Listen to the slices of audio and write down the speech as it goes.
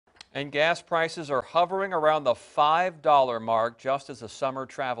And gas prices are hovering around the $5 mark just as the summer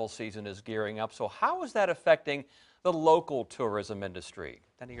travel season is gearing up. So how is that affecting the local tourism industry?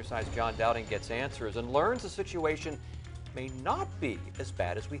 10 on your side's John Dowding gets answers and learns the situation may not be as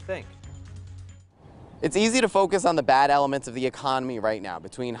bad as we think. It's easy to focus on the bad elements of the economy right now,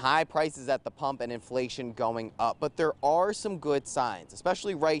 between high prices at the pump and inflation going up. But there are some good signs,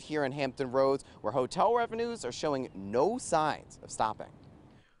 especially right here in Hampton Roads, where hotel revenues are showing no signs of stopping.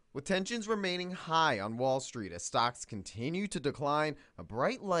 With tensions remaining high on Wall Street as stocks continue to decline, a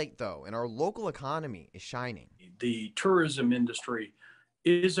bright light, though, in our local economy is shining. The tourism industry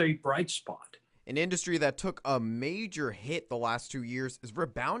is a bright spot. An industry that took a major hit the last 2 years is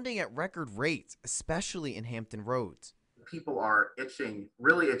rebounding at record rates, especially in Hampton Roads. People are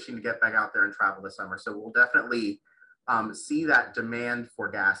really itching to get back out there and travel this summer. So we'll definitely see that demand for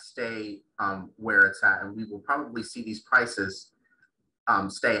gas stay where it's at. And we will probably see these prices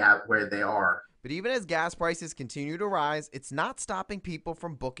stay at where they are. But even as gas prices continue to rise, it's not stopping people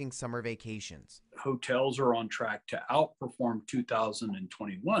from booking summer vacations. Hotels are on track to outperform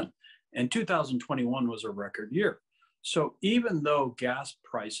 2021. And 2021 was a record year. So even though gas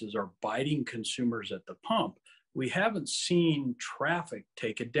prices are biting consumers at the pump, we haven't seen traffic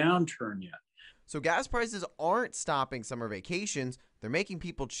take a downturn yet. So gas prices aren't stopping summer vacations, they're making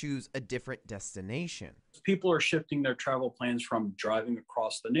people choose a different destination. People are shifting their travel plans from driving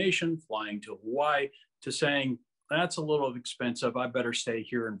across the nation, flying to Hawaii, to saying, that's a little expensive, I better stay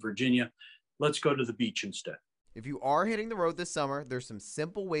here in Virginia. Let's go to the beach instead. If you are hitting the road this summer, there's some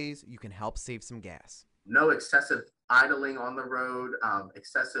simple ways you can help save some gas. No excessive idling on the road,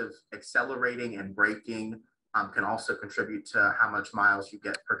 excessive accelerating and braking can also contribute to how much miles you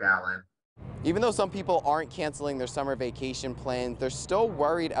get per gallon. Even though some people aren't canceling their summer vacation plans, they're still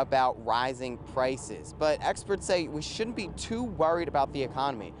worried about rising prices. But experts say we shouldn't be too worried about the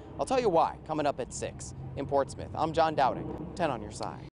economy. I'll tell you why, coming up at 6. In Portsmouth, I'm John Dowding, 10 on your side.